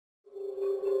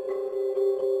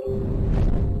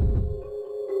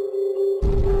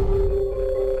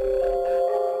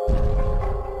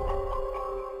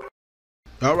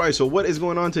Alright, so what is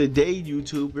going on today,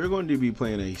 YouTube? We're going to be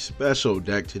playing a special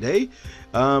deck today.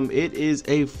 It is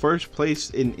a first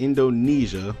place in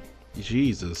Indonesia.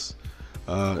 Jesus.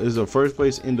 It is a first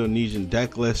place Indonesian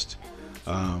deck list.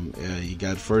 You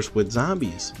got first with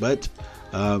zombies. But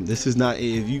this is not,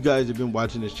 if you guys have been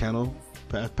watching this channel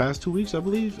past 2 weeks, I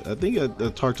believe. I think I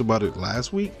talked about it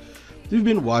last week. If you've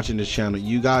been watching this channel,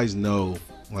 you guys know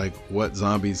like what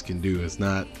zombies can do. It's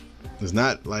not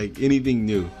like anything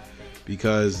new.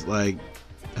 Because like,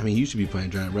 I mean, you should be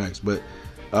playing Giant Rex, but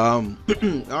I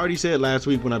already said last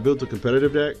week when I built a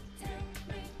competitive deck,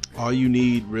 all you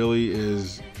need really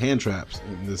is hand traps.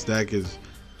 And this deck is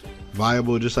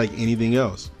viable just like anything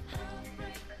else.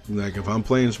 Like if I'm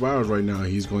playing Spirals right now,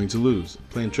 he's going to lose.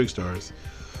 Playing Trick Stars.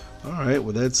 All right,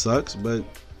 well that sucks, but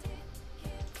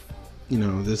you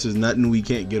know, this is nothing we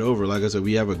can't get over. Like I said,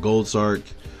 we have a Gold Sark.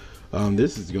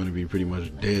 This is going to be pretty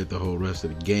much dead the whole rest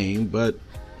of the game, but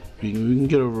we can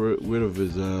get rid of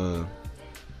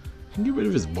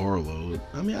his bar load.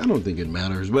 I mean, I don't think it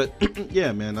matters, but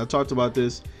yeah, man, I talked about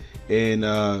this in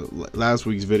last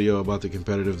week's video about the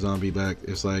competitive zombie deck.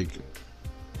 It's like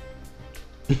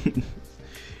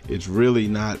it's really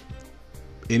not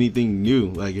anything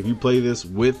new. Like if you play this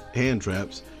with hand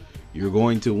traps, you're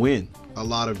going to win a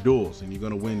lot of duels and you're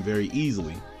going to win very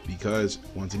easily because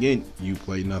once again, you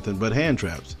play nothing but hand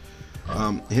traps.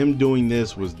 Him doing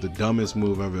this was the dumbest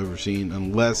move I've ever seen,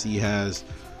 unless he has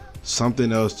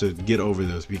something else to get over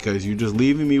this, because you're just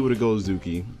leaving me with a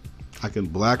Gozuki. I can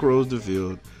Black Rose the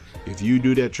field. If you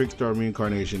do that Trickstar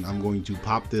reincarnation, I'm going to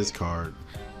pop this card.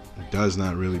 It does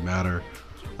not really matter.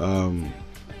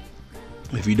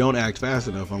 If you don't act fast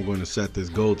enough, I'm going to set this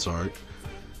Gold Sark.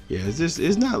 Yeah,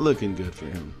 it's not looking good for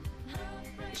him.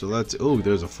 So let's, oh,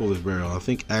 there's a Foolish Burial. I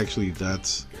think actually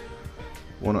that's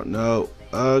one. No.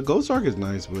 Gold Sark is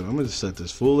nice, but I'm gonna set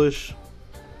this Foolish.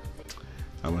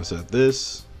 I'm gonna set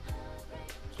this.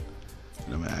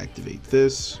 And I'm gonna activate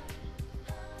this.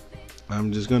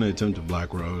 I'm just gonna attempt to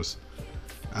Black Rose.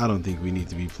 I don't think we need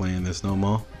to be playing this no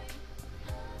more.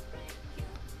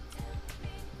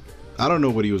 I don't know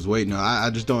what he was waiting on. I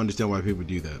just don't understand why people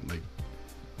do that. Like,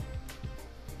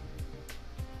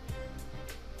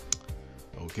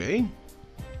 okay.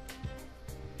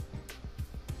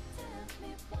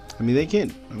 I mean, they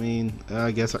can't. I mean,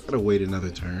 I guess I gotta wait another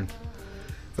turn.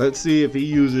 Let's see if he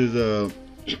uses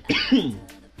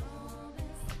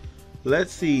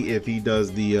let's see if he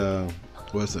does the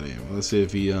what's the name? Let's see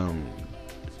if he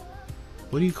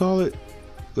what do you call it?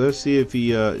 Let's see if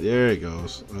he there it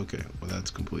goes. Okay, well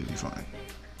that's completely fine.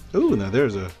 Ooh, now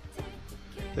there's an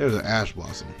Ash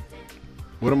Blossom.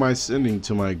 What am I sending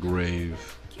to my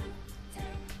grave?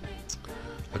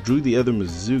 I drew the other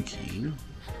Mizuki,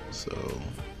 so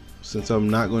since I'm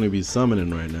not going to be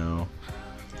summoning right now,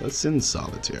 let's send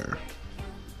Solitaire.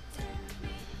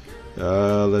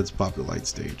 Let's pop the Light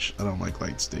Stage. I don't like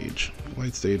Light Stage.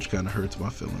 Light Stage kind of hurts my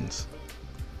feelings.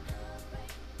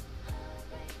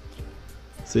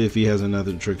 See if he has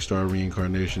another Trickstar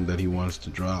reincarnation that he wants to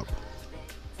drop.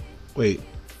 Wait,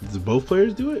 do both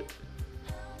players do it?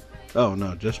 Oh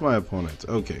no, just my opponents.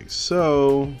 Okay,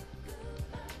 so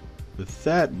with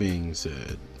that being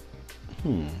said,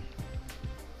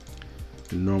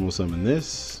 normal summon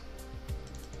this.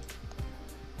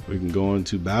 We can go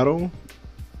into battle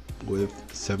with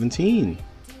 17.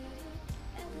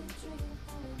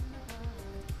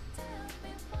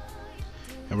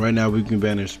 And right now we can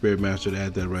banish Spirit Master to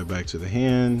add that right back to the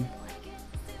hand.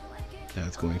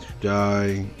 That's going to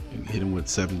die. Hit him with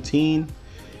 17.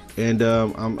 And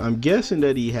I'm guessing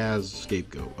that he has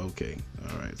Scapegoat. Okay,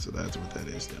 all right, so that's what that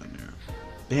is down there.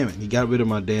 Damn it, he got rid of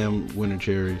my damn Winter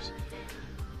Cherries.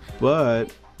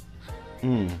 But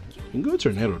you can go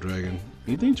Tornado Dragon.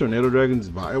 You think Tornado Dragon is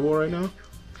viable right now?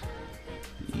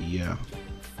 Yeah.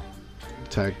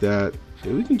 Attack that.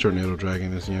 Yeah, we can Tornado Dragon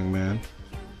this young man.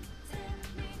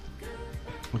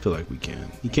 I feel like we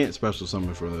can. He can't special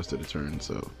summon for the rest of the turn,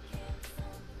 so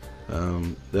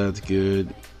that's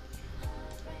good.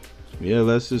 Yeah,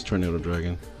 let's just Tornado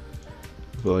Dragon.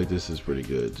 I feel like this is pretty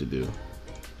good to do.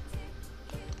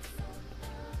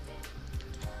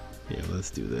 Yeah, let's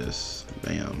do this.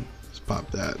 Bam. Let's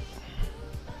pop that.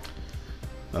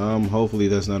 Hopefully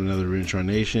that's not another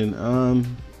reincarnation.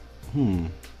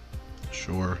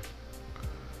 Sure.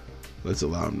 Let's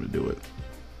allow him to do it.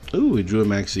 Ooh, we drew a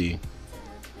Maxi.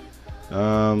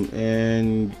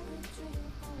 And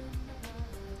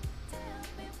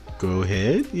go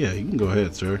ahead. Yeah, you can go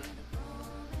ahead, sir.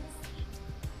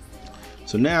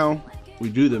 So now we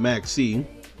drew the Maxi,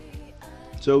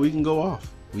 so we can go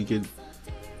off. We could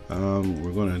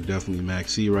we're gonna definitely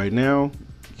Maxi right now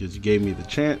because you gave me the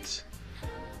chance.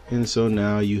 And so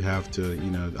now you have to,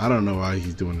 you know, I don't know why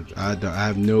he's doing it. I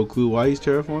have no clue why he's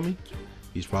terraforming.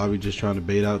 He's probably just trying to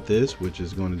bait out this, which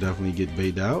is going to definitely get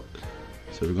baited out.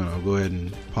 So we're going to go ahead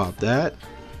and pop that.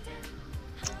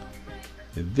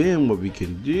 And then what we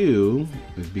can do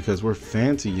is, because we're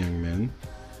fancy young men,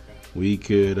 we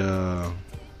could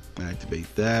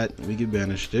activate that. We could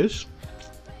banish this.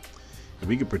 If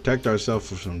we could protect ourselves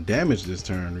from some damage this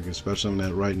turn, we can special summon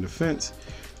that right in defense.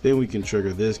 Then we can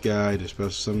trigger this guy to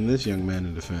special summon this young man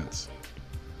in defense.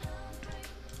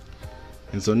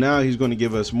 And so now he's going to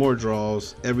give us more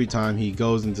draws every time he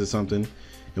goes into something.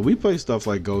 And we play stuff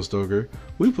like Ghost Ogre,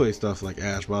 we play stuff like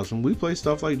Ash Blossom, we play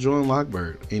stuff like Drone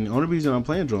Lockbird. And the only reason I'm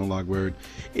playing Drone Lockbird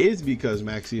is because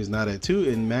Maxi is not at 2,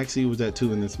 and Maxi was at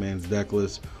 2 in this man's deck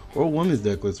list, or woman's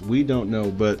deck list. We don't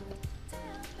know, but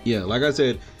yeah, like I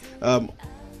said,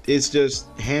 it's just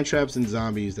hand traps and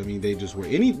zombies. I mean, they just were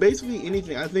basically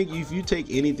anything. I think if you take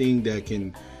anything that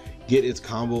can get its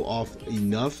combo off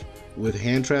enough with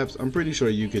hand traps, I'm pretty sure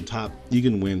you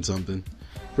can win something.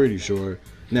 Pretty sure.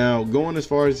 Now, going as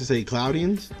far as to say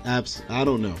Cloudians, I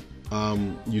don't know.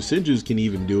 Yusinjus can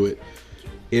even do it.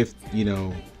 If, you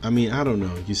know, I mean, I don't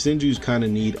know. Yusinjus kind of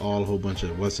need a whole bunch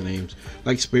of what's the names.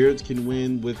 Like Spirits can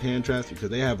win with hand traps because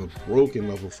they have a broken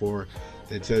level 4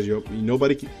 that says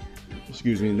nobody can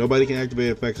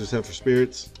activate effects except for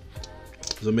Spirits.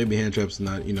 So maybe hand traps is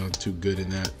not, you know, too good in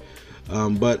that.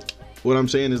 But what I'm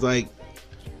saying is, like,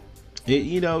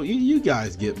 you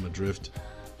guys get my drift.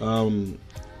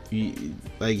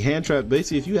 Like hand trap,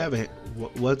 basically, if you have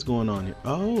what's going on here?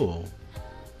 Oh,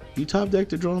 you top deck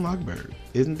the Drone Lockbird.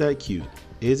 Isn't that cute?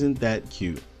 Isn't that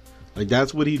cute? Like,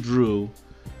 that's what he drew.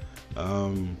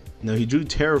 No, he drew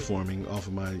terraforming off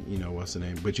of my, you know, what's the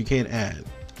name? But you can't add.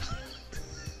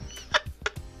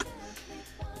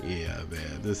 Yeah,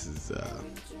 man, this is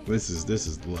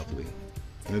lovely.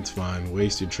 It's fine.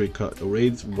 Waste your trick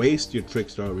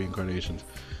star reincarnations.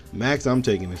 Max I'm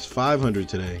taking is 500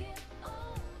 today.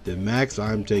 The max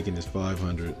I'm taking is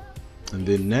 500, and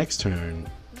then next turn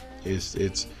it's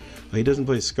well, he doesn't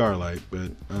play Scarlight,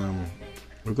 but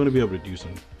we're going to be able to do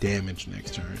some damage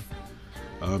next turn.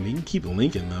 He can keep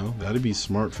Lincoln though. That'd be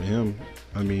smart for him.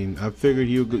 I mean, I figured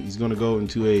he's going to go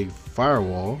into a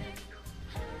firewall,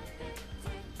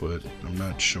 but I'm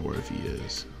not sure if he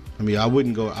is. I mean, I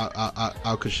wouldn't go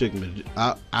Akashic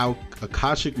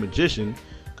Magician,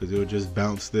 because it would just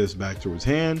bounce this back to his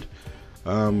hand.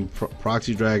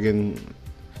 Proxy Dragon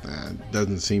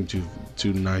doesn't seem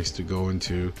too nice to go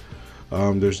into.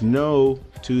 There's no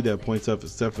 2 that points up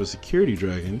except for Security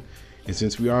Dragon, and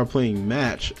since we are playing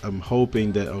match, I'm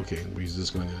hoping that we're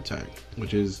just going to attack,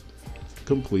 which is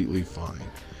completely fine.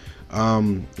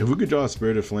 If we could draw a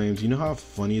Spirit of Flames, you know how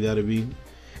funny that'd be.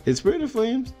 And Spirit of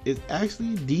Flames is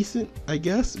actually decent, I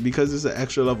guess, because it's an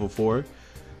extra level 4.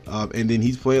 And then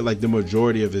he's played, like, the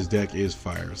majority of his deck is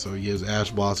fire. So he has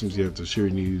Ash Blossoms, you have the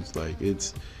Shiranui. Like,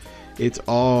 it's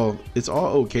all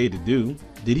okay to do.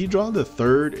 Did he draw the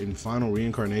 3rd and final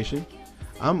reincarnation?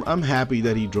 I'm happy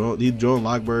that he drew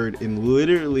Lockbird and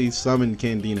literally summoned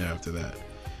Candina after that,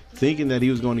 thinking that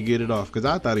he was going to get it off, because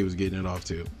I thought he was getting it off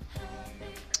too.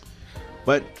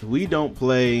 But we don't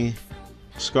play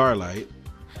Scarlight,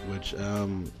 which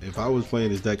if I was playing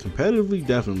this deck competitively,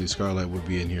 definitely Scarlight would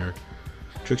be in here.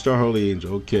 Trickstar Holy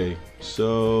Angel. Okay,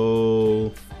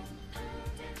 so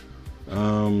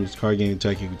this card game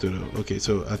attack you can do. Okay,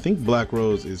 so I think Black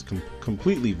Rose is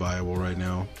completely viable right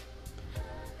now.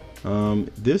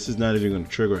 This is not even going to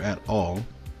trigger at all,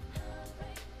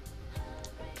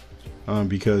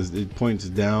 because it points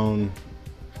down.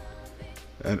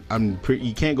 And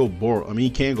you can't go Boro. I mean,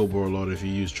 you can go Borreload if you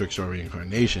use Trickstar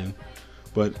Reincarnation,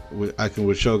 but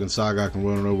with Shogun Saga I can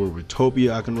run it over. With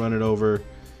Topia I can run it over.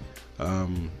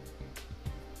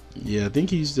 Yeah, I think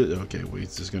he's okay. Well,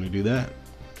 he's just gonna do that.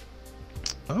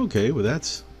 Okay, well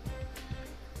that's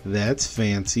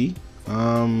fancy.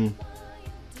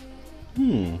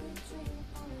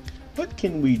 What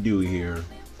can we do here?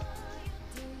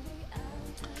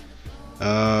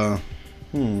 I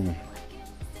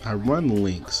run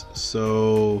links,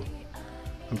 so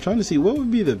I'm trying to see what would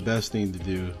be the best thing to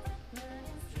do.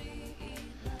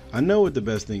 I know what the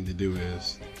best thing to do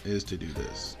is to do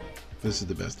this. This is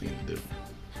the best thing to do.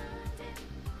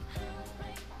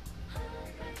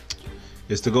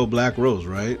 It's to go Black Rose,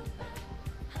 right?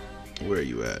 Where are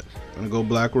you at? I'm gonna go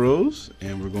Black Rose,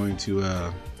 and we're going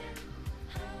to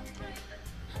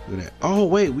oh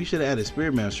wait, we should have added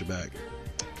Spirit Master back.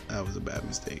 That was a bad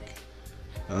mistake.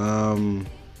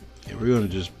 Yeah, we're gonna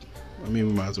just, I mean,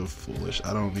 we might as well foolish.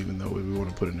 I don't even know what we want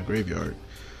to put in the graveyard,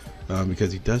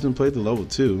 because he doesn't play the level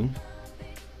 2.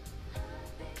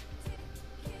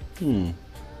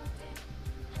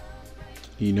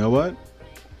 You know what?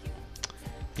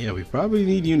 Yeah, we probably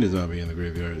need Unizombie in the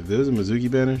graveyard. If there's a Mizuki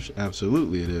banish,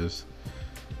 absolutely it is.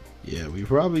 Yeah, we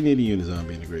probably need a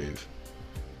Unizombie in the grave.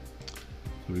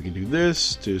 So we can do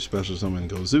this to special summon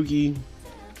Gozuki.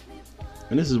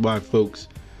 And this is why, folks,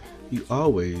 you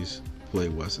always play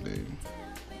what's the name?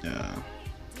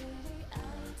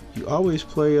 You always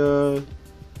play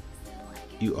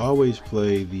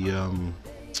the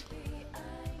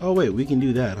oh wait, we can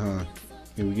do that, huh?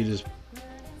 And we can just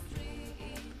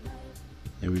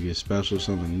get special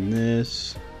summon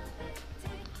this.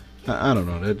 I don't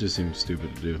know, that just seems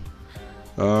stupid to do.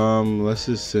 Let's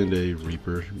just send a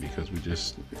Reaper because we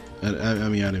just I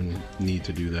mean I didn't need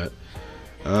to do that.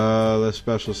 Let's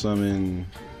special summon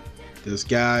this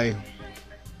guy.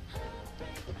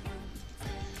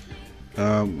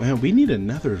 Man, we need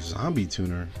another zombie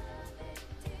tuner.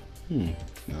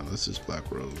 No, this is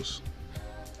Black Rose.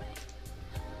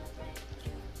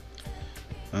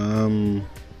 No,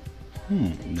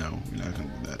 we're not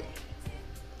gonna do that.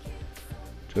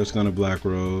 Just gonna Black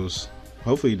Rose.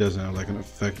 Hopefully he doesn't have like an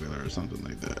effect or something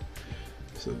like that.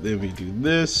 So then we do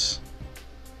this.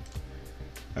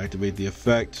 Activate the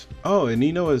effect. Oh, and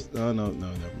you know what? Oh no,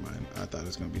 never mind. I thought it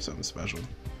was gonna be something special.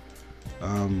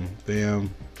 Bam.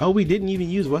 Oh, we didn't even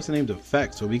use what's the name's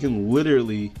effect, so we can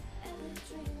literally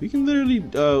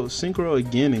synchro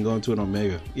again and go into an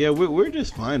Omega. Yeah, we're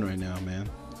just fine right now, man.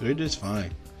 We're just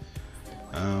fine.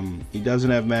 He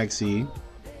doesn't have Maxi.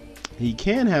 He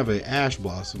can have an Ash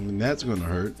Blossom, and that's gonna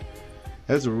hurt.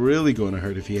 That's really gonna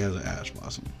hurt if he has an Ash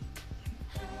Blossom.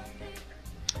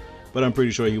 But I'm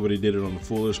pretty sure he would have did it on the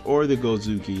Foolish or the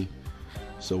Gozuki.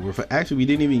 So actually we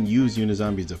didn't even use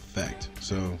Unizombie's effect.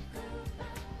 So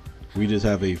we just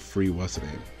have a free what's the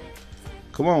name.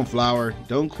 Come on, Flower,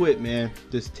 don't quit, man.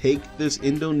 Just take this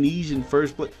Indonesian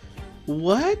first place.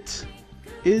 What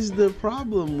is the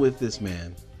problem with this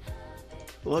man?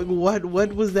 Like what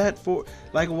was that for?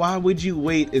 Like, why would you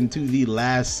wait until the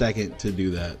last second to do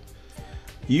that?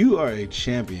 You are a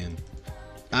champion.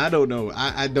 I don't know.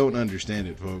 I don't understand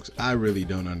it, folks. I really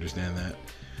don't understand that.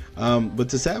 But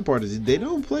the sad part is they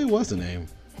don't play what's the name,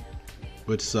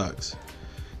 which sucks.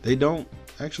 They don't.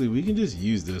 Actually, we can just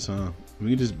use this, huh? We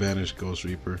can just banish Ghost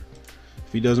Reaper.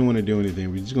 If he doesn't want to do anything,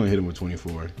 we're just gonna hit him with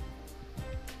 24.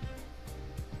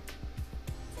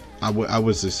 I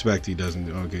would suspect he doesn't.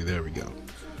 Okay, there we go.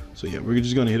 So yeah, we're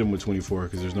just gonna hit him with 24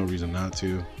 because there's no reason not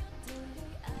to.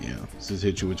 Yeah, let's just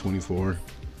hit you with 24.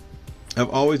 I've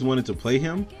always wanted to play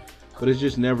him, but it's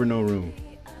just never no room.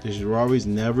 There's always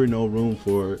never no room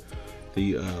for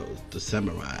the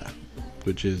Samurai,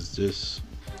 which is just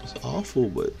it's awful.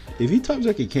 But if he types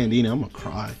like a Candina, I'm gonna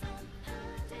cry.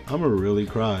 I'm gonna really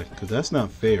cry because that's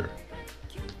not fair.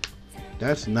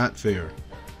 That's not fair.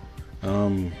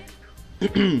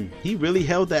 He really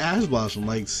held the Ash Blossom.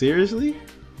 Like, seriously?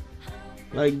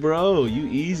 Like, bro, you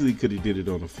easily could have did it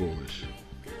on the Foolish.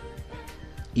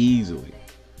 Easily.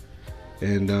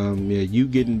 And yeah, you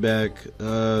getting back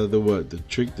the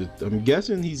trick. I'm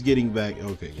guessing he's getting back.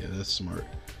 Okay, yeah, that's smart.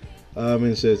 And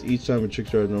it says each time a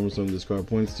trickster has normal sum this card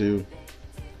points to.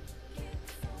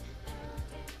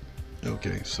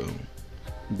 Okay, so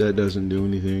that doesn't do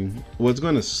anything. What's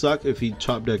gonna suck if he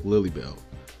chop deck Lilybell?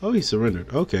 Oh, he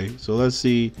surrendered. Okay, so let's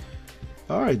see.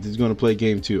 All right, he's gonna play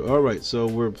game 2. All right, so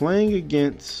we're playing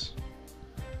against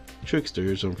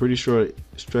Tricksters. I'm pretty sure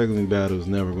struggling battle is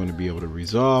never going to be able to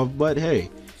resolve, but hey,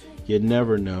 you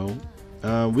never know.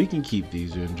 We can keep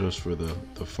these in just for the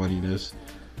funniness.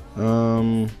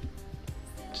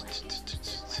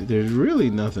 There's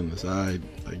really nothing aside.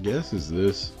 I guess is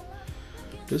this.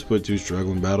 Just put 2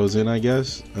 struggling battles in, I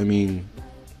guess. I mean,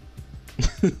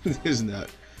 there's not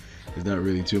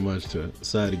really too much to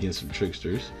side against some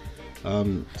Tricksters.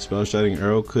 Spell Shining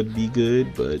Arrow could be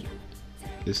good, but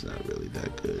it's not really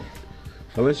that good.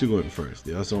 Unless you're going first.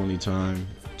 That's the only time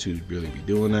to really be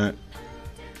doing that.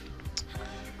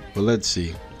 But let's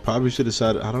see. Probably should have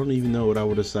decided. I don't even know what I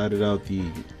would have sided out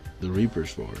the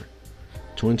Reapers for.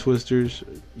 Twin Twisters.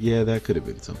 Yeah, that could have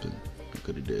been something I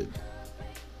could have did.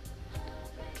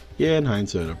 Yeah, in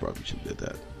hindsight, I probably should have did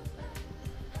that.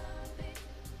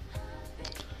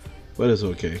 But it's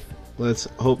okay. Let's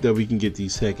hope that we can get the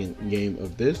second game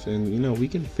of this, and you know, we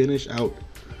can finish out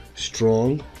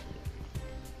strong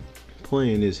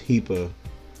playing this heap of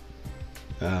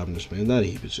just man, not a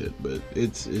heap of shit, but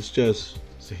it's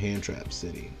a hand trap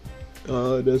city.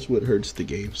 That's what hurts the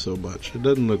game so much. It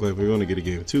doesn't look like we're gonna get a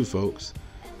game 2, folks.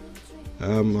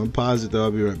 I'm positive though.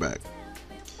 I'll be right back.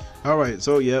 All right,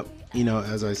 so yep, you know,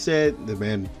 as I said, the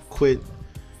man quit,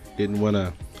 didn't want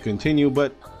to continue,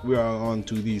 but we are on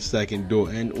to the second duel.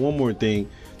 And one more thing,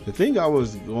 The thing I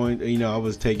was going, I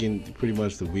was taking pretty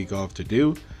much the week off to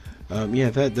do. Yeah,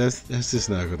 that's just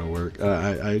not gonna work.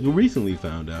 I recently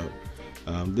found out,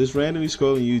 this randomly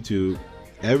scrolling YouTube,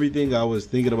 everything I was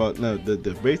thinking about, no,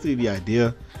 basically the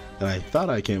idea that I thought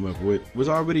I came up with was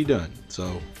already done.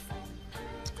 So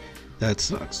that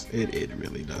sucks. It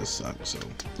really does suck. So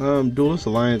Duelist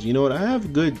Alliance, you know what?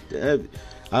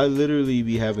 I literally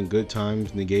be having good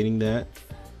times negating that.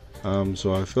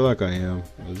 So I feel like I am.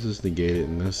 Let's just negate it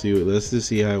and let's just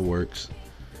see how it works.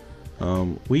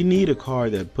 We need a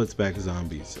card that puts back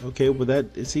zombies. Okay, well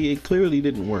it clearly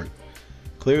didn't work.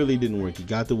 Clearly didn't work. He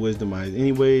got the Wisdom Eyes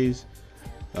anyways.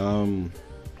 The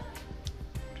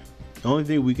only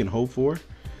thing we can hope for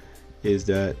is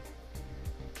that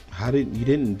you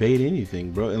didn't bait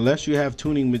anything, bro. Unless you have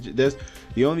tuning. That's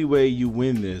the only way you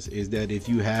win this, is that if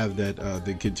you have that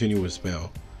the continuous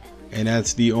spell. And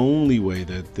that's the only way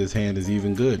that this hand is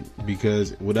even good,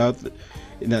 because without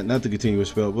not the continuous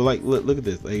spell, but like look at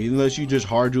this. Like, unless you just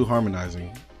hard drew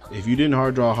Harmonizing. If you didn't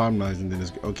hard draw Harmonizing, then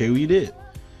it's okay. Well, you did,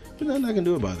 but nothing I can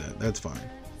do about that. That's fine.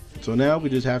 So now we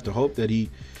just have to hope that he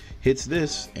hits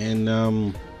this,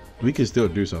 and we can still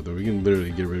do something. We can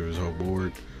literally get rid of his whole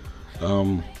board.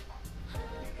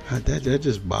 That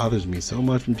just bothers me so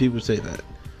much when people say that.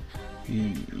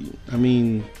 I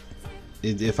mean,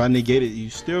 if I negate it,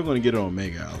 you're still going to get an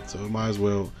Omega out, so it might as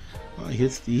well. He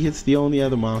hits the only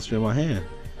other monster in my hand,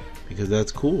 because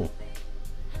that's cool.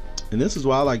 And this is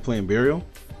why I like playing Burial,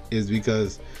 is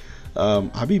because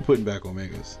I be putting back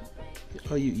Omegas.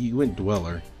 Oh, you went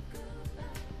Dweller.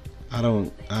 I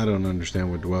don't understand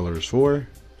what Dweller is for.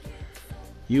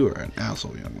 You are an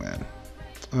asshole, young man.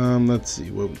 Let's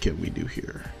see, what can we do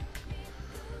here?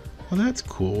 Well, that's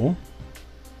cool.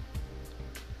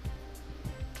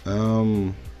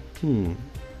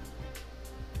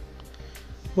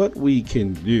 What we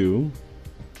can do?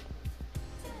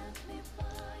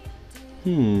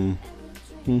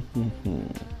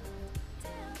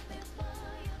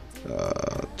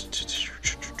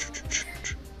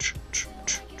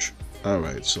 All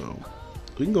right, so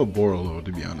we can go Borolo,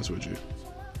 to be honest with you.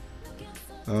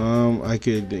 I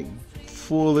could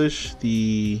Foolish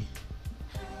the.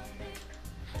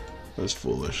 That's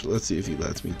Foolish. Let's see if he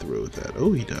lets me through with that.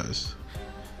 Oh, he does.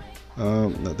 No,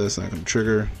 that's not gonna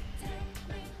trigger.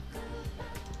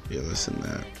 Yeah, let's send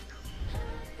that.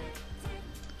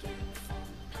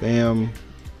 Bam.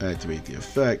 Activate the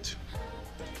effect.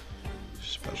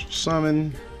 Special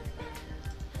summon.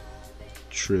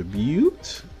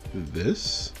 Tribute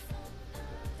this.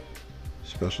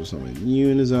 Special summon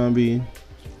Unizombie.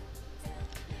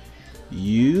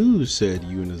 You said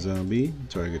Unizombie.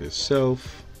 Target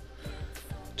itself.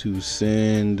 To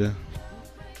send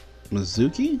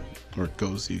Mizuki or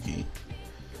Gozuki.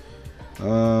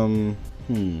 I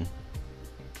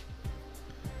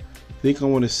think I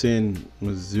want to send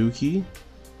Mizuki.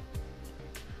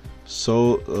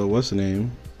 So what's the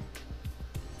name?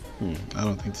 I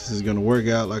don't think this is gonna work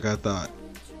out like I thought.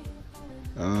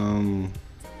 Oh,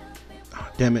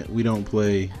 damn it, we don't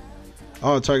play.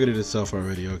 Oh, it targeted itself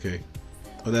already. Okay,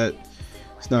 well, that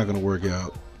it's not gonna work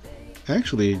out.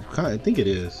 Actually, I think it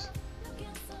is.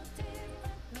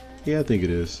 Yeah, I think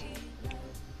it is.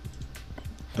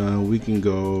 We can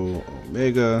go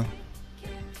Omega.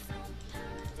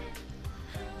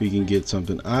 We can get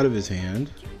something out of his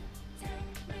hand.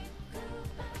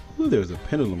 Ooh, there's a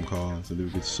Pendulum Call, so we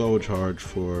could Soul Charge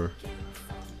for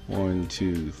 1,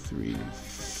 2, 3,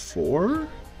 4.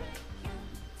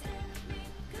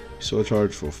 Soul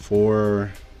Charge for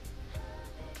 4.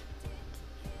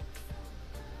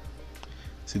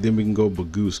 See, then we can go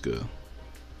Baguska.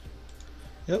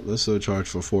 Yep, let's Soul Charge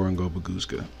for 4 and go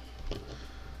Baguska.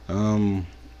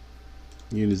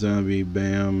 Unizombie,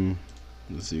 bam,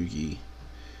 Mizuki,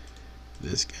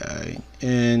 this guy,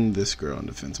 and this girl in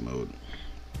defense mode.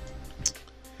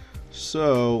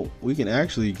 So we can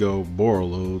actually go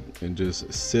Borreload and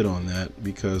just sit on that,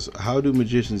 because how do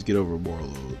magicians get over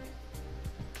Borreload?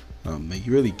 They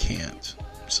really can't.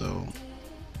 So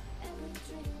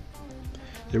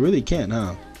they really can't,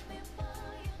 huh?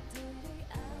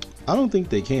 I don't think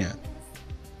they can.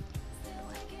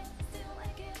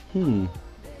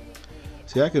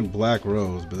 See, I can Black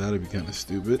Rose, but that'd be kind of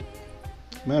stupid.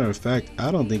 Matter of fact,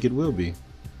 I don't think it will be.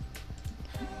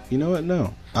 You know what?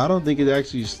 No, I don't think it's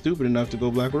actually stupid enough to go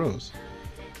Black Rose.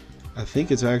 I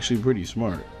think it's actually pretty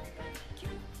smart.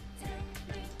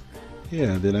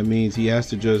 Yeah, then that means he has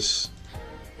to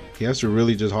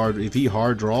really just hard. If he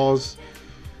hard draws,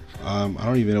 I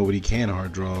don't even know what he can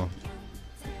hard draw.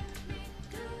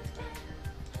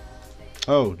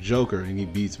 Oh, Joker, and he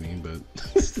beats me, but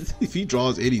if he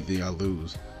draws anything, I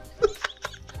lose.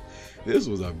 This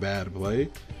was a bad play.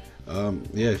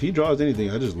 Yeah, if he draws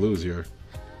anything, I just lose here.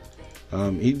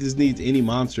 He just needs any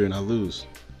monster and I lose.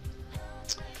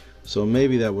 So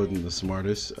maybe that wasn't the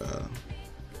smartest.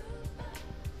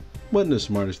 Wasn't the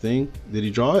smartest thing. Did he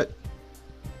draw it?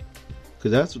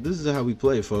 Because this is how we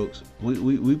play, folks.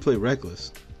 We play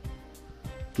reckless.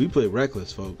 We play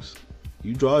reckless, folks.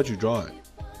 You draw it, you draw it.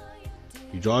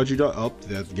 You draw it, you draw it. Oh,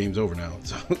 that game's over now.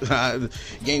 So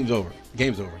game's over.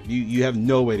 Game's over. You have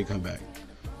no way to come back.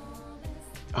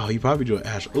 Oh, he probably drew an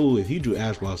ash. Ooh, if he drew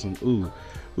ash blossom, ooh,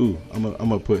 I'm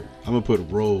gonna put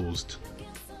rosed.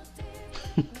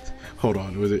 Hold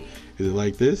on, is it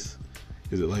like this?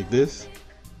 Is it like this?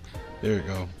 There it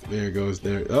go. There it goes.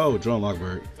 There. Oh, drawn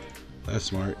lockbird. That's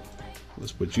smart.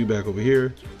 Let's put you back over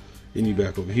here, and you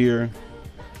back over here.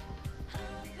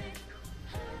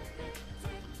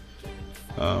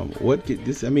 What get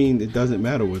this? I mean, it doesn't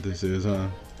matter what this is, huh?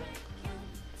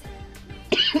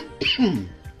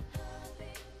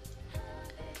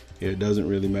 Yeah, it doesn't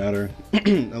really matter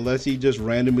unless he just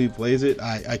randomly plays it.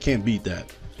 I can't beat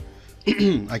that.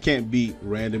 I can't beat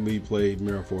randomly played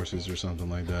Mirror Forces or something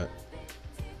like that.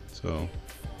 So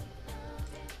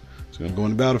it's gonna go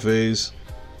into battle phase.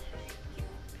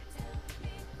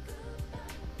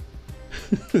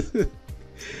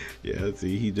 Yeah,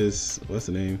 see, he just, what's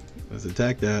the name? Let's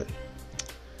attack that.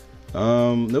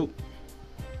 Nope.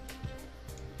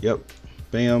 Yep.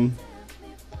 Bam.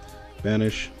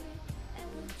 Banish.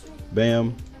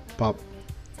 Bam. Pop.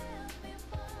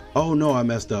 Oh no, I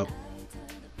messed up.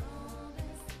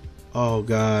 Oh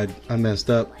god, I messed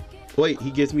up. Wait,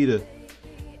 he gets me to,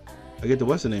 I get the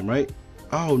what's the name, right?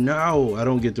 Oh no, I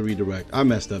don't get the redirect. I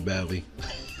messed up badly.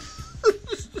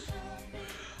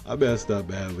 I messed up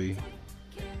badly.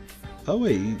 Oh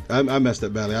wait, I messed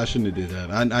up badly. I shouldn't have did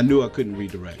that. I knew I couldn't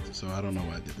redirect, so I don't know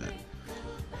why I did that.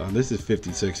 This is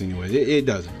 56 anyway. It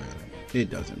doesn't matter. It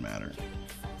doesn't matter.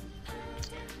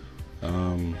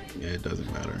 Yeah, it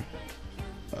doesn't matter.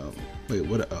 Wait,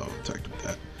 what? Oh, attacked with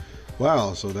that.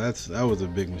 Wow, so that was a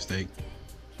big mistake.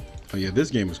 Oh yeah, this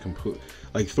game is complete,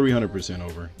 like 300%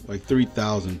 over, like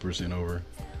 3,000% over.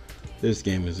 This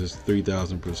game is just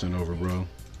 3,000% over, bro.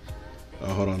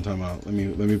 Oh, hold on, time out. Let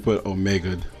me put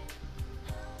Omega.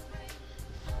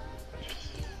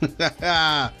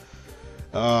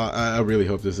 I really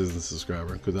hope this isn't a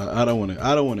subscriber because I don't want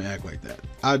to act like that.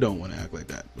 I don't want to act like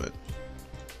that, but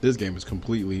this game is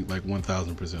completely like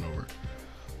 1,000% over.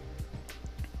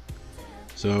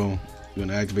 So I'm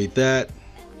gonna activate that.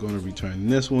 Going to return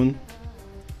this one.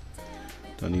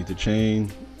 Don't need the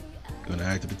chain. Gonna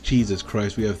activate. Jesus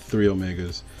Christ, we have 3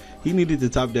 Omegas. He needed to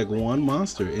top deck 1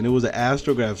 monster, and it was an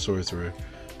Astrograph Sorcerer,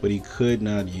 but he could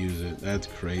not use it. That's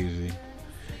crazy.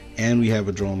 And we have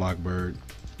a Drone Lock Bird.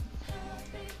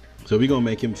 So we're gonna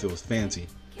make him feel fancy.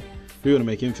 We're gonna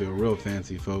make him feel real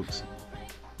fancy, folks.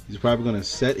 He's probably gonna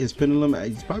set his pendulum.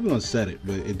 He's probably gonna set it,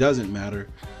 but it doesn't matter.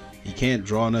 He can't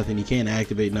draw nothing. He can't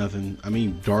activate nothing. I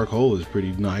mean, Dark Hole is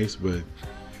pretty nice, but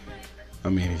I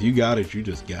mean, if you got it, you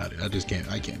just got it. I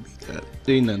can't beat that.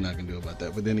 There ain't nothing I can do about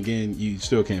that. But then again, you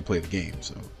still can't play the game.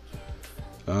 So,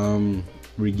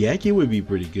 Regeki would be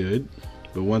pretty good,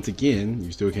 but once again,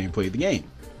 you still can't play the game.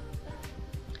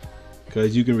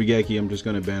 Because you can Regeki, I'm just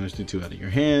gonna banish the 2 out of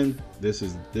your hand. This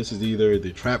is either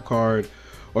the trap card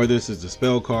or this is the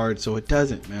spell card, so it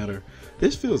doesn't matter.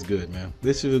 This feels good, man.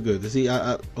 This feels good. See,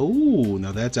 oh,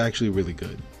 now that's actually really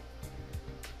good.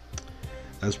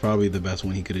 That's probably the best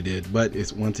one he could have did. But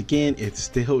it's, once again, it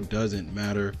still doesn't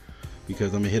matter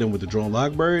because I'm gonna hit him with the Drone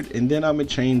Lockbird, and then I'm gonna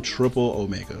chain triple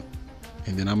Omega,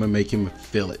 and then I'm gonna make him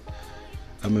feel it.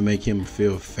 I'm gonna make him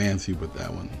feel fancy with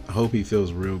that one. I hope he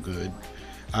feels real good.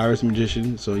 Iris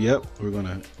Magician. So yep, we're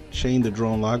gonna chain the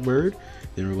Drone Lockbird,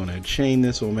 then we're gonna chain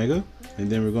this Omega, and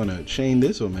then we're gonna chain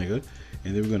this Omega,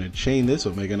 and then we're gonna chain this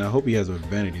Omega. And I hope he has a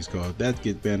Vanity's Call. That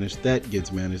gets banished, that gets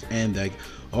banished, and that.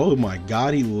 Oh my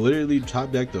God, he literally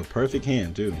top decked a perfect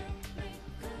hand too.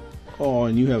 Oh,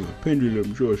 and you have a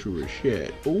Pendulum Sorcerer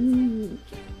Shed. Ooh,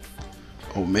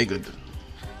 Omega.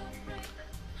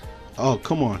 Oh,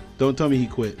 come on, don't tell me he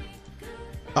quit.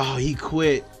 Oh, he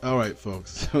quit. All right,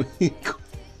 folks. So he quit.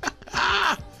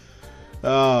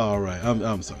 All right,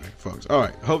 I'm sorry, folks. All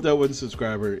right, hope that wasn't a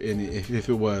subscriber, and if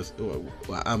it was, well,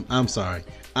 I'm sorry.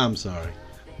 I'm sorry,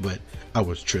 but I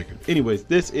was triggered. Anyways,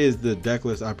 this is the deck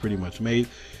list I pretty much made.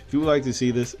 If you would like to see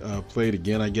this played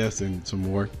again, I guess, in some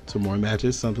more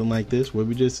matches, something like this, where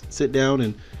we just sit down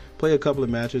and play a couple of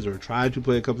matches, or try to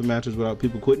play a couple of matches without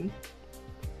people quitting,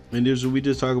 And this we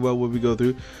just talk about what we go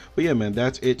through. But yeah, man,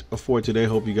 that's it for today.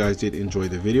 Hope you guys did enjoy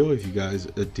the video. If you guys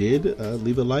did,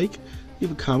 leave a like,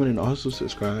 leave a comment, and also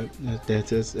subscribe.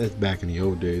 That's back in the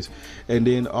old days. And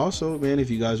then also, man, if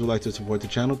you guys would like to support the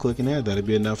channel, click an ad. That'd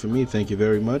be enough for me. Thank you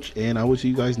very much, and I will see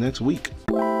you guys next week.